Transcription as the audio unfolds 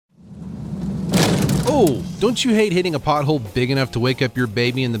Whoa! Don't you hate hitting a pothole big enough to wake up your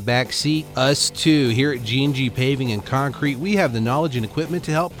baby in the back seat? Us too. Here at G&G Paving and Concrete, we have the knowledge and equipment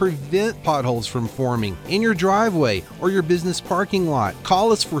to help prevent potholes from forming in your driveway or your business parking lot.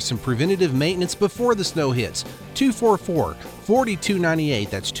 Call us for some preventative maintenance before the snow hits.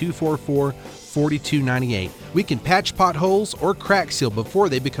 244-4298. That's 244-4298. We can patch potholes or crack seal before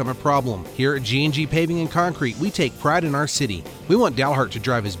they become a problem. Here at G&G Paving and Concrete, we take pride in our city. We want Dalhart to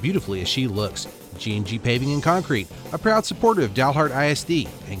drive as beautifully as she looks. G&G Paving and Concrete, a proud supporter of Dalhart ISD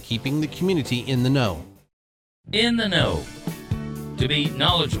and keeping the community in the know. In the know. To be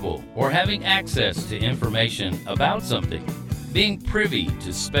knowledgeable or having access to information about something. Being privy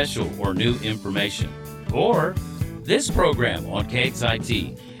to special or new information. Or this program on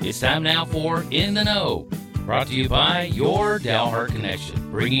KXIT. It's time now for In the Know. Brought to you by your Dalhart Connection,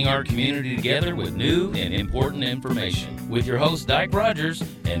 bringing our community together with new and important information. With your host, Dyke Rogers,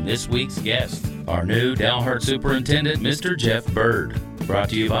 and this week's guest, our new Dalhart Superintendent, Mr. Jeff Byrd. Brought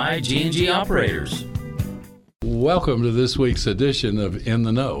to you by G&G Operators. Welcome to this week's edition of In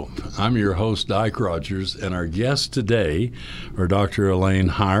the Know. I'm your host, Dyke Rogers, and our guests today are Dr. Elaine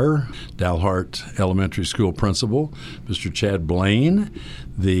Heyer, Dalhart Elementary School Principal, Mr. Chad Blaine,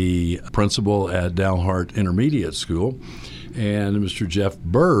 the Principal at Dalhart Intermediate School, and Mr. Jeff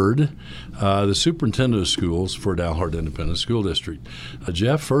Byrd, the Superintendent of Schools for Dalhart Independent School District.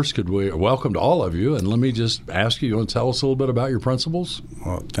 Jeff, first, could we welcome to all of you, and let me just ask you want to tell us a little bit about your principals?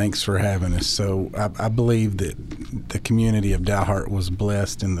 Well, thanks for having us. So I believe that the community of Dalhart was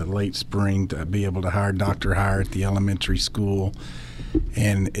blessed in the late spring to be able to hire Dr. Heyer at the elementary school.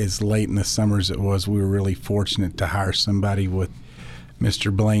 And as late in the summer as it was, we were really fortunate to hire somebody with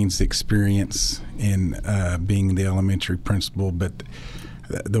Mr. Blaine's experience in being the elementary principal. But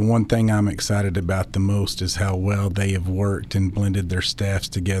the one thing I'm excited about the most is how well they have worked and blended their staffs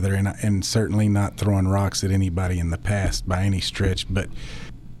together, and certainly not throwing rocks at anybody in the past by any stretch. But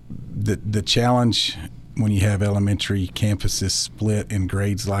the challenge when you have elementary campuses split in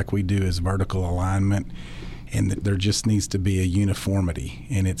grades like we do is vertical alignment. And that there just needs to be a uniformity,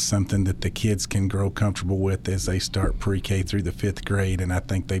 and it's something that the kids can grow comfortable with as they start pre-K through the 5th grade, and I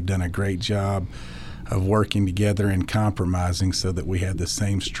think they've done a great job of working together and compromising so that we have the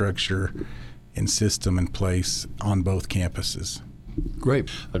same structure and system in place on both campuses. Great.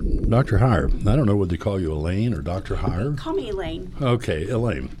 Dr. Heyer, I don't know whether to call you Elaine or Dr. Heyer. Call me Elaine. Okay,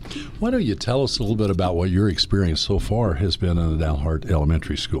 Elaine. Why don't you tell us a little bit about what your experience so far has been in the Dalhart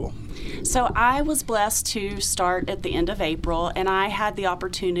Elementary School? So I was blessed to start at the end of April, and I had the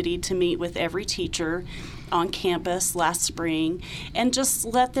opportunity to meet with every teacher on campus last spring and just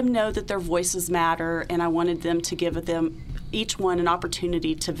let them know that their voices matter, and I wanted them to give them each one an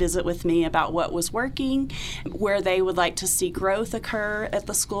opportunity to visit with me about what was working, where they would like to see growth occur at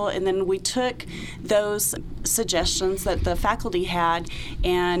the school, and then we took those suggestions that the faculty had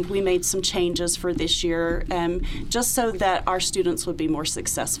and we made some changes for this year just so that our students would be more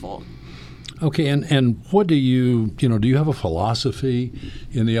successful. Okay, and what do you have a philosophy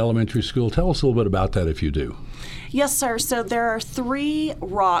in the elementary school? Tell us a little bit about that if you do. Yes, sir. So there are 3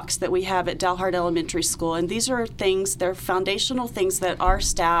 rocks that we have at Dalhart Elementary School, and these are things, they're foundational things that our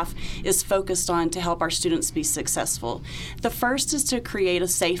staff is focused on to help our students be successful. The first is to create a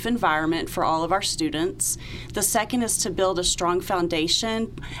safe environment for all of our students. The second is to build a strong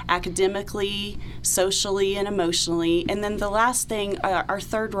foundation academically, socially, and emotionally. And then the last thing, our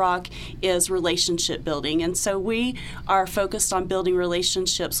third rock, is relationship building. And so we are focused on building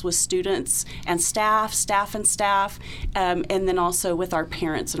relationships with students and staff, and then also with our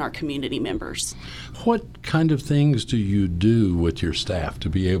parents and our community members. What kind of things do you do with your staff to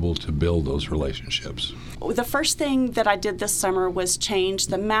be able to build those relationships? The first thing that I did this summer was change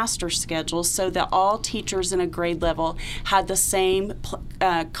the master schedule so that all teachers in a grade level had the same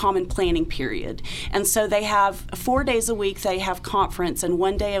common planning period. And so they have 4 days a week they have conference, and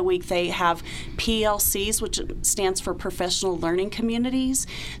 1 day a week they have PLCs, which stands for Professional Learning Communities.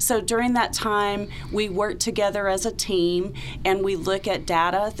 So during that time, we work together as a team, and we look at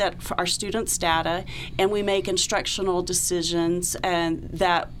data, our students' data, and we make instructional decisions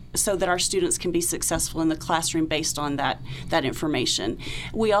so that our students can be successful in the classroom based on that information.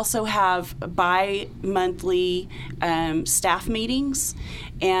 We also have bi-monthly staff meetings,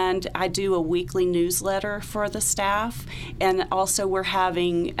 and I do a weekly newsletter for the staff. And also we're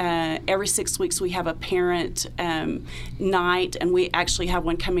having, every 6 weeks we have a parent night, and we actually have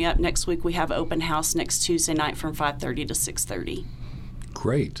one coming up next week. We have open house next Tuesday night from 5:30 to 6:30.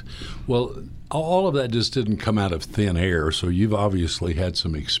 Great. Well, all of that just didn't come out of thin air, so you've obviously had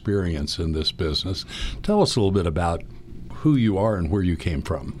some experience in this business. Tell us a little bit about who you are and where you came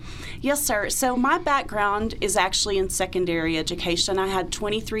from. Yes, sir. So my background is actually in secondary education. I had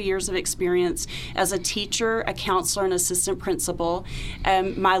 23 years of experience as a teacher, a counselor, and assistant principal.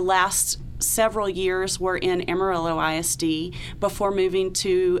 My last several years were in Amarillo ISD before moving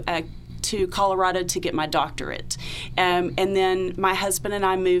to Colorado to get my doctorate. And then my husband and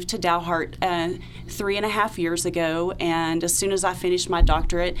I moved to Dalhart 3.5 years ago, and as soon as I finished my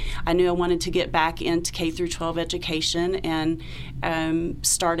doctorate, I knew I wanted to get back into K through 12 education, and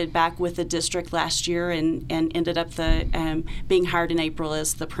started back with the district last year, and ended up being hired in April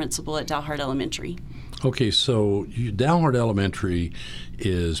as the principal at Dalhart Elementary. Okay, so Dalhart Elementary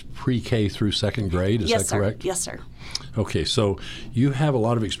is pre-K through second grade, is Yes, that sir. correct? Yes, sir. Okay, so you have a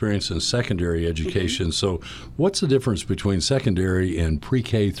lot of experience in secondary education. Mm-hmm. So what's the difference between secondary and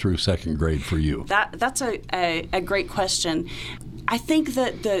pre-K through second grade for you? That's a great question. I think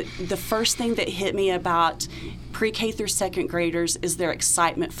that the first thing that hit me about pre-K through second graders is their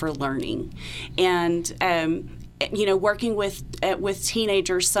excitement for learning. And working with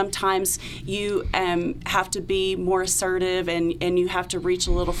teenagers, sometimes you have to be more assertive, and you have to reach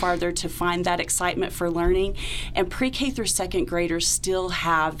a little farther to find that excitement for learning. And pre-K through second graders still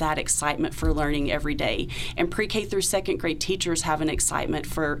have that excitement for learning every day. And pre-K through second grade teachers have an excitement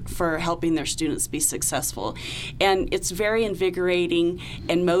for helping their students be successful. And it's very invigorating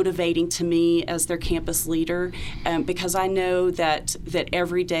and motivating to me as their campus leader, because I know that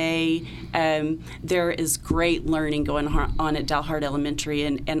every day there is great learning going on at Dalhart Elementary,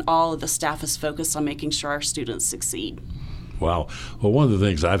 and all of the staff is focused on making sure our students succeed. Wow. Well, one of the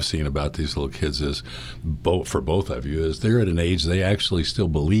things I've seen about these little kids is, for both of you, is they're at an age they actually still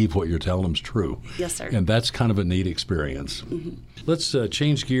believe what you're telling them is true. Yes, sir. And that's kind of a neat experience. Mm-hmm. Let's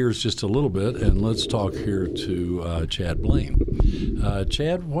change gears just a little bit, and let's talk here to Chad Blaine.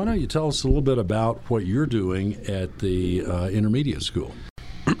 Chad, why don't you tell us a little bit about what you're doing at the intermediate school?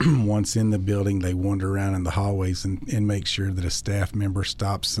 Once in the building, they wander around in the hallways and make sure that a staff member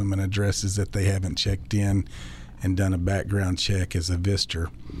stops them and addresses that they haven't checked in and done a background check as a visitor.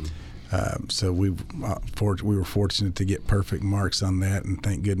 So we were fortunate to get perfect marks on that, and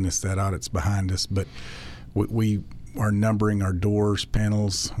thank goodness that audit's behind us. But we are numbering our doors,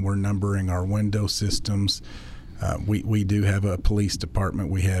 panels. We're numbering our window systems. We do have a police department.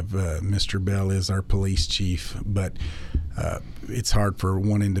 We have Mr. Bell is our police chief, but it's hard for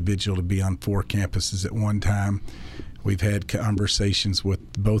one individual to be on 4 campuses at one time. We've had conversations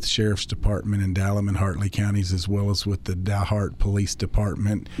with both Sheriff's Department in Dalham and Hartley counties, as well as with the Dalhart Police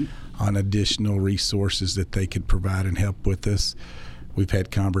Department, on additional resources that they could provide and help with us. We've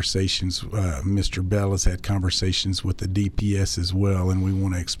had conversations, Mr. Bell has had conversations with the DPS as well, and we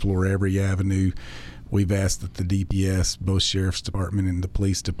want to explore every avenue. We've asked that the DPS, both Sheriff's Department and the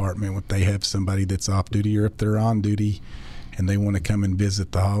Police Department, if they have somebody that's off duty or if they're on duty and they want to come and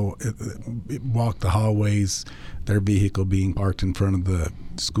visit walk the hallways, their vehicle being parked in front of the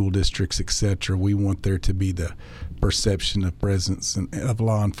school districts, etc. We want there to be the perception of presence of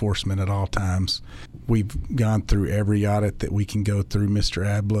law enforcement at all times. We've gone through every audit that we can go through. Mr.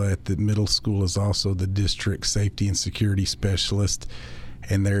 Abla at the middle school is also the district safety and security specialist.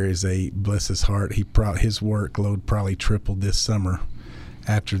 And there is bless his heart, his workload probably tripled this summer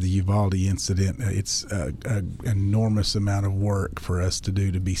after the Uvalde incident. It's an enormous amount of work for us to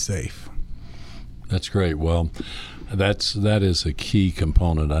do to be safe. That's great. Well, that is a key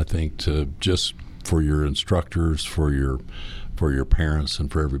component, I think, to just for your instructors, for your parents,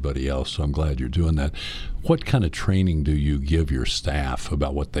 and for everybody else. So I'm glad you're doing that. What kind of training do you give your staff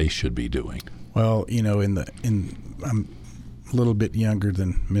about what they should be doing? Well, I'm a little bit younger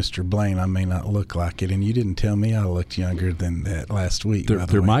than Mr. Blaine. I may not look like it, and you didn't tell me I looked younger than that last week.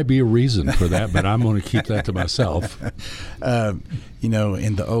 There might be a reason for that, but I'm going to keep that to myself.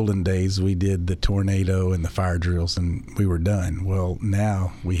 In the olden days, we did the tornado and the fire drills, and we were done. Well,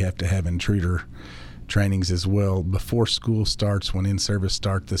 now we have to have intruder trainings as well. Before school starts, when in-service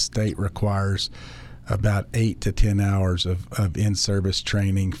start, the state requires about 8 to 10 hours of in-service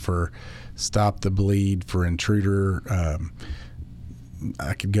training for stop the bleed, for intruder.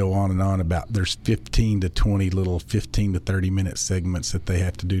 I could go on and on about, there's 15 to 20 little 15 to 30 minute segments that they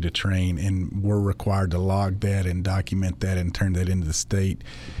have to do to train, and we're required to log that and document that and turn that into the state,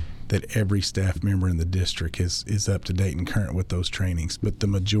 that every staff member in the district is up to date and current with those trainings. But the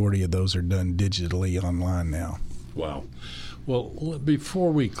majority of those are done digitally online now. Wow. Well,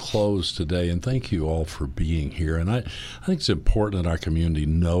 before we close today, and thank you all for being here, and I think it's important that our community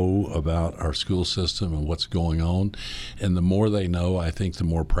know about our school system and what's going on, and the more they know, I think the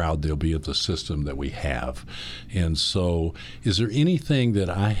more proud they'll be of the system that we have. And so is there anything that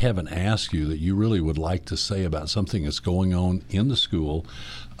I haven't asked you that you really would like to say about something that's going on in the school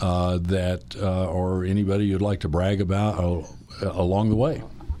or anybody you'd like to brag about along the way?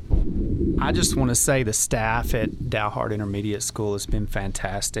 I just want to say the staff at Dalhart Intermediate School has been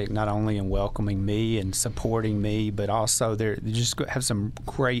fantastic, not only in welcoming me and supporting me, but also they just have some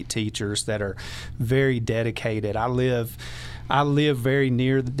great teachers that are very dedicated. I live very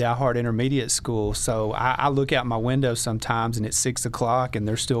near the Dalhart Intermediate School, so I look out my window sometimes and it's 6 o'clock and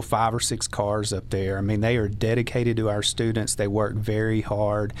there's still 5 or 6 cars up there. I mean, they are dedicated to our students. They work very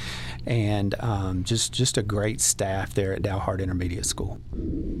hard, and just a great staff there at Dalhart Intermediate School.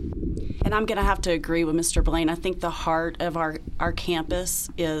 And I'm going to have to agree with Mr. Blaine. I think the heart of our campus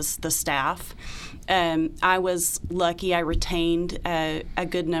is the staff. I was lucky I retained a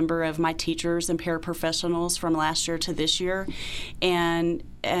good number of my teachers and paraprofessionals from last year to this year, and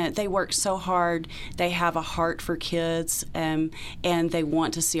they work so hard. They have a heart for kids, and they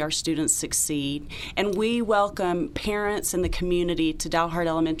want to see our students succeed. And we welcome parents in the community to Dalhart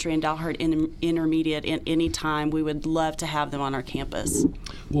Elementary and Dalhart Intermediate at any time. We would love to have them on our campus.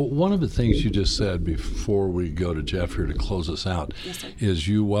 Well, one of the things you just said before we go to Jeff here to close us out is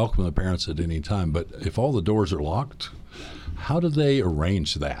you welcome the parents at any time. But if all the doors are locked, how do they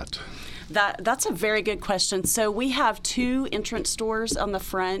arrange that? That's a very good question. So we have 2 entrance doors on the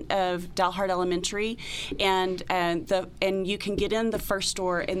front of Dalhart Elementary, and you can get in the first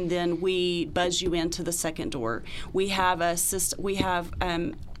door, and then we buzz you into the second door. We have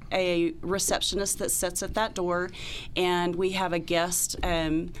a receptionist that sits at that door, and we have a guest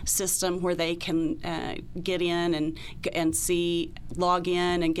system where they can get in and log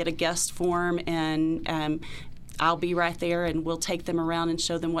in and get a guest form, and I'll be right there, and we'll take them around and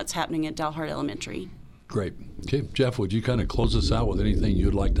show them what's happening at Dalhart Elementary. Great. Okay, Jeff, would you kind of close us out with anything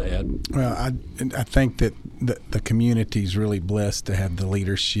you'd like to add? Well, I think that the community is really blessed to have the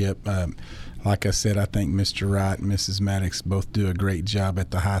leadership. Like I said, I think Mr. Wright and Mrs. Maddox both do a great job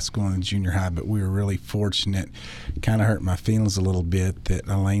at the high school and the junior high, but we were really fortunate. Kind of hurt my feelings a little bit that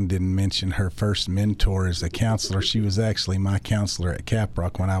Elaine didn't mention her first mentor as a counselor. She was actually my counselor at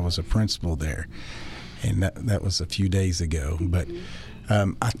Caprock when I was a principal there, and that was a few days ago. But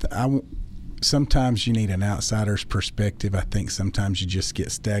sometimes you need an outsider's perspective. I think sometimes you just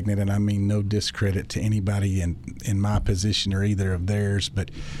get stagnant, and I mean no discredit to anybody in my position or either of theirs,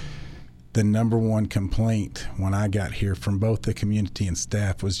 but the number one complaint when I got here from both the community and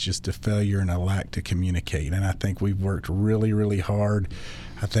staff was just a failure and a lack to communicate. And I think we've worked really, really hard.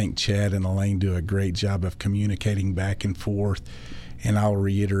 I think Chad and Elaine do a great job of communicating back and forth. And I'll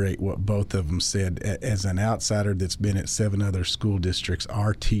reiterate what both of them said. As an outsider that's been at 7 other school districts,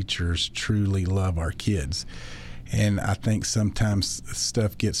 our teachers truly love our kids. And I think sometimes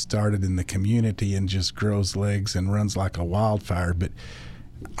stuff gets started in the community and just grows legs and runs like a wildfire. But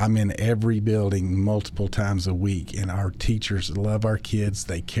I'm in every building multiple times a week, and our teachers love our kids.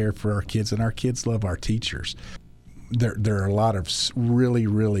 They care for our kids, and our kids love our teachers. There are a lot of really,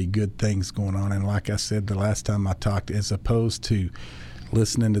 really good things going on. And like I said the last time I talked, as opposed to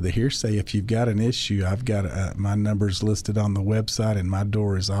listening to the hearsay, if you've got an issue, I've got my numbers listed on the website, and my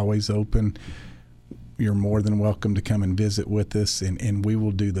door is always open. You're more than welcome to come and visit with us, and we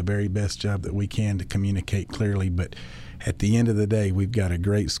will do the very best job that we can to communicate clearly. But at the end of the day, we've got a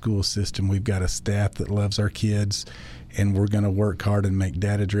great school system. We've got a staff that loves our kids, and we're going to work hard and make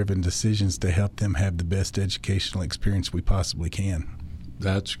data-driven decisions to help them have the best educational experience we possibly can.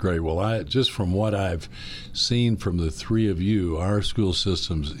 That's great. Well, just from what I've seen from the 3 of you, our school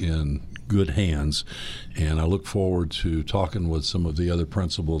system's in good hands, and I look forward to talking with some of the other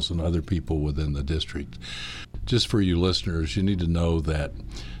principals and other people within the district. Just for you listeners, you need to know that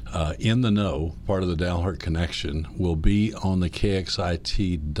In the Know, part of the Dalhart Connection, will be on the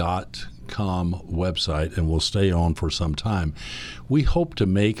KXIT.com website and will stay on for some time. We hope to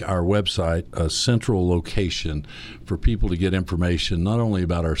make our website a central location for people to get information not only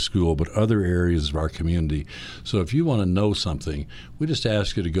about our school but other areas of our community. So if you want to know something, we just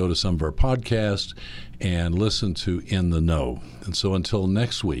ask you to go to some of our podcasts and listen to In the Know. And so until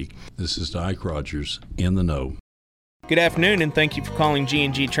next week, this is Ike Rogers, In the Know. Good afternoon, and thank you for calling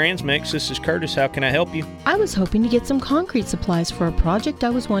G&G Transmix. This is Curtis. How can I help you? I was hoping to get some concrete supplies for a project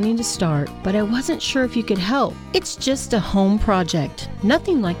I was wanting to start, but I wasn't sure if you could help. It's just a home project,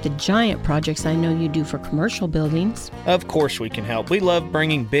 nothing like the giant projects I know you do for commercial buildings. Of course we can help. We love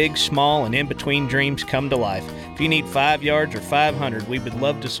bringing big, small, and in-between dreams come to life. If you need 5 yards or 500, we would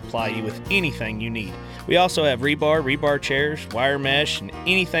love to supply you with anything you need. We also have rebar chairs, wire mesh, and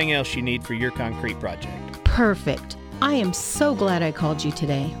anything else you need for your concrete project. Perfect. I am so glad I called you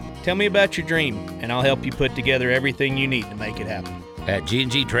today. Tell me about your dream, and I'll help you put together everything you need to make it happen. At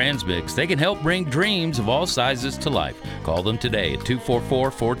G&G Transmix, they can help bring dreams of all sizes to life. Call them today at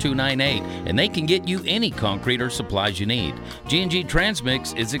 244-4298, and they can get you any concrete or supplies you need. G&G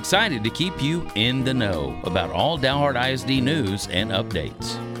Transmix is excited to keep you in the know about all Dalhart ISD news and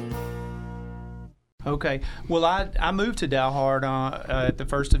updates. Okay. Well, I moved to Dalhart at the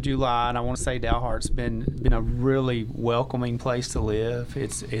 1st of July, and I want to say Dalhart's been a really welcoming place to live.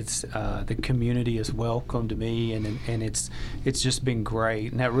 It's the community has welcomed me, and it's just been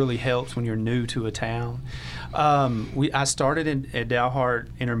great, and that really helps when you're new to a town. I started at Dalhart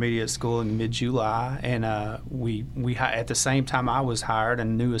Intermediate School in mid-July, and we at the same time I was hired, a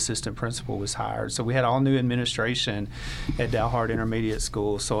new assistant principal was hired. So we had all new administration at Dalhart Intermediate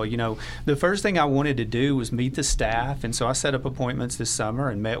School. So the first thing I wanted to do was meet the staff, and so I set up appointments this summer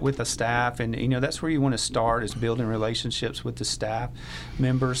and met with the staff, and that's where you want to start, is building relationships with the staff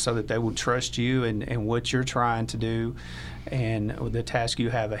members so that they will trust you and what you're trying to do and the task you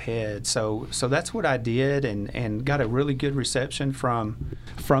have ahead. So that's what I did, and got a really good reception from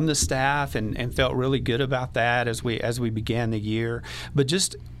the staff, and felt really good about that as we began the year. But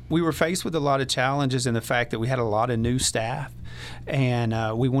we were faced with a lot of challenges in the fact that we had a lot of new staff,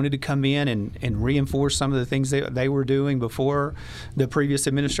 and we wanted to come in and reinforce some of the things they were doing before the previous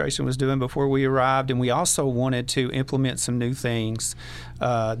administration was doing before we arrived, and we also wanted to implement some new things,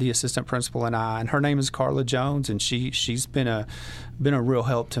 the assistant principal and I, and her name is Carla Jones, and she's been a real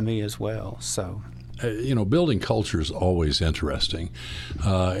help to me as well. So. Building culture is always interesting,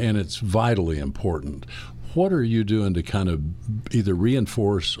 and it's vitally important. What are you doing to kind of either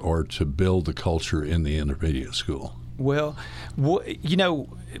reinforce or to build the culture in the intermediate school? Well,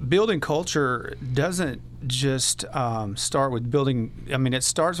 building culture doesn't just start with building. I mean, it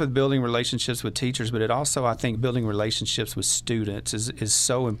starts with building relationships with teachers, but it also, I think, building relationships with students is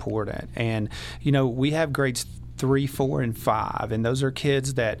so important. And we have grades 3, 4, and 5, and those are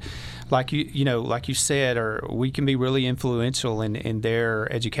kids that, like you said, we can be really influential in their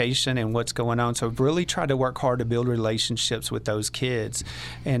education and what's going on. So I've really tried to work hard to build relationships with those kids.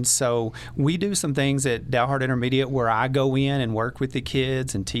 And so we do some things at Dalhart Intermediate where I go in and work with the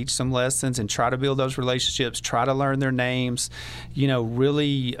kids and teach some lessons and try to build those relationships, try to learn their names,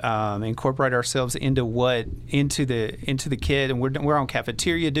 really incorporate ourselves into the kid. And we're on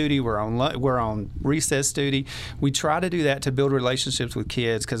cafeteria duty, we're on recess duty. We try to do that to build relationships with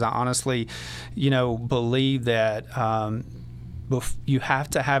kids, because I honestly, believe that you have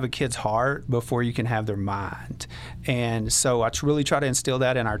to have a kid's heart before you can have their mind. And so I really try to instill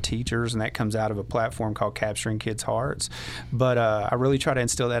that in our teachers, and that comes out of a platform called Capturing Kids' Hearts. But I really try to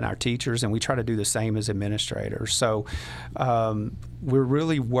instill that in our teachers, and we try to do the same as administrators. So we're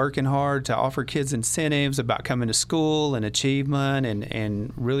really working hard to offer kids incentives about coming to school and achievement,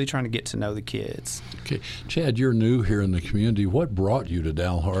 and really trying to get to know the kids. Okay, Chad, you're new here in the community. What brought you to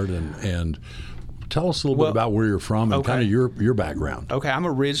Dalhart, and tell us a little bit about where you're from and kind of your background. Okay, I'm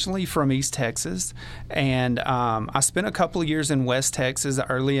originally from East Texas, and I spent a couple of years in West Texas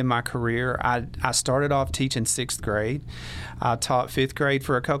early in my career. I started off teaching 6th grade. I taught 5th grade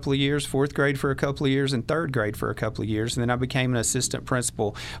for a couple of years, 4th grade for a couple of years, and 3rd grade for a couple of years, and then I became an assistant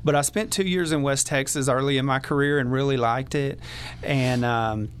principal. But I spent 2 years in West Texas early in my career and really liked it. And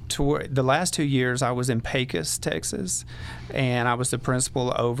the last 2 years I was in Pecos, Texas, and I was the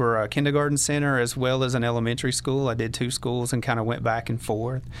principal over a kindergarten center as well as an elementary school. I did 2 schools and kind of went back and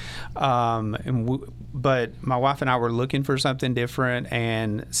forth. But my wife and I were looking for something different,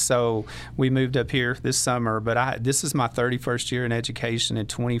 and so we moved up here this summer. But this is my 31st year in education and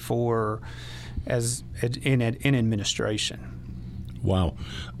 24 in administration. Wow.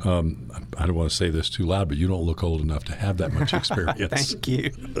 I don't want to say this too loud, but you don't look old enough to have that much experience. Thank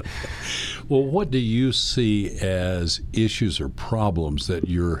you. Well, what do you see as issues or problems that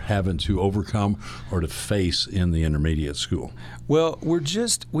you're having to overcome or to face in the intermediate school? Well,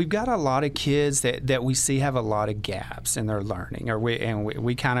 we've got a lot of kids that we see have a lot of gaps in their learning,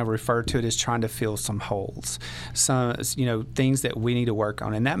 we kind of refer to it as trying to fill some holes, some things that we need to work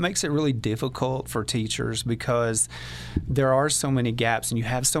on, and that makes it really difficult for teachers because there are so many many gaps, and you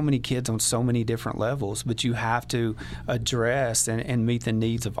have so many kids on so many different levels, but you have to address and meet the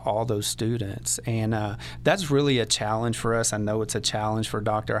needs of all those students. And that's really a challenge for us. I know it's a challenge for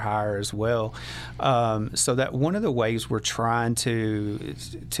Dr. Heyer as well. So that one of the ways we're trying to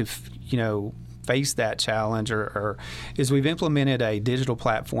face that challenge is we've implemented a digital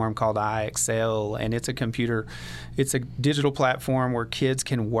platform called iExcel, and it's a digital platform where kids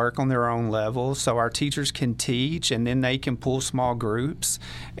can work on their own level. So our teachers can teach, and then they can pull small groups,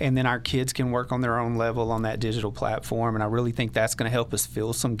 and then our kids can work on their own level on that digital platform. And I really think that's going to help us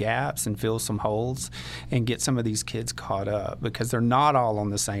fill some gaps and fill some holes and get some of these kids caught up, because they're not all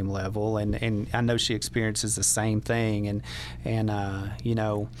on the same level. And I know she experiences the same thing.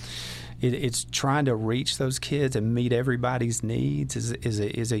 It's trying to reach those kids and meet everybody's needs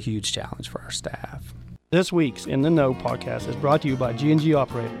is a huge challenge for our staff. This week's In the Know podcast is brought to you by G&G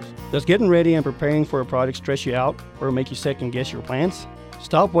Operators. Does getting ready and preparing for a project stress you out or make you second guess your plans?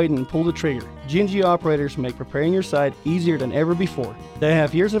 Stop waiting and pull the trigger. G&G Operators make preparing your site easier than ever before. They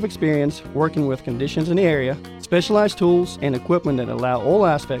have years of experience working with conditions in the area, specialized tools, and equipment that allow all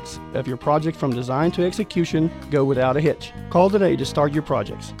aspects of your project from design to execution go without a hitch. Call today to start your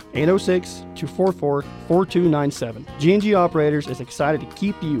projects. 806-244-4297. G&G Operators is excited to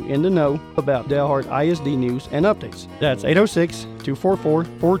keep you in the know about Dalhart ISD news and updates. That's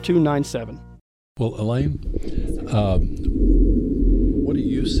 806-244-4297. Well, Elaine, what do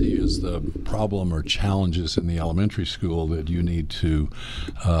you see as the problem or challenges in the elementary school that you need to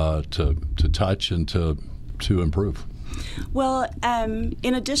touch and to improve? Well,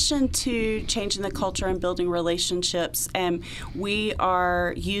 in addition to changing the culture and building relationships, we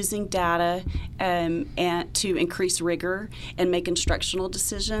are using data and to increase rigor and make instructional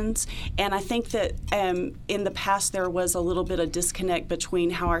decisions. And I think that in the past there was a little bit of disconnect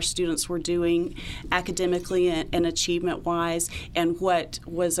between how our students were doing academically and achievement-wise and what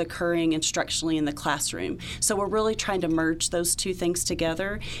was occurring instructionally in the classroom. So we're really trying to merge those two things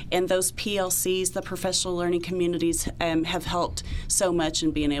together. And those PLCs, the professional learning communities, have helped so much in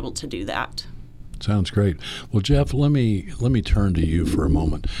being able to do that. Sounds great. Well, Jeff, let me turn to you for a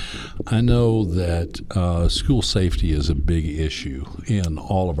moment. I know that school safety is a big issue in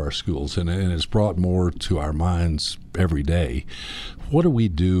all of our schools, and it's brought more to our minds every day. What do we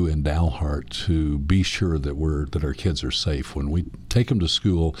do in Dalhart to be sure that our kids are safe when we take them to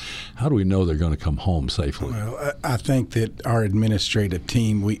school? How do we know they're going to come home safely? Well, I think that our administrative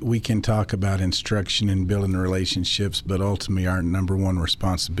team, we can talk about instruction and building relationships, but ultimately our number one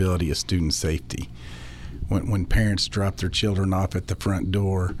responsibility is student safety. When parents drop their children off at the front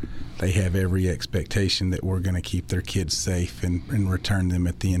door, they have every expectation that we're going to keep their kids safe and return them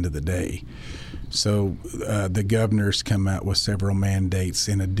at the end of the day. So the governor's come out with several mandates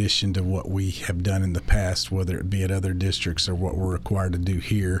in addition to what we have done in the past, whether it be at other districts or what we're required to do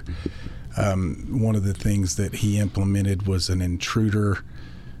here. One of the things that he implemented was an intruder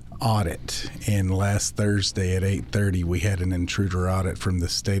audit, and last Thursday at 8:30 we had an intruder audit from the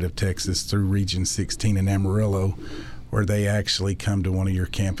state of Texas through Region 16 in Amarillo, where they actually come to one of your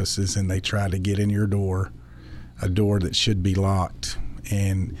campuses and they try to get in your door, a door that should be locked,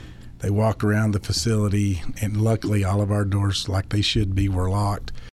 and they walk around the facility, and luckily all of our doors, like they should be, were locked.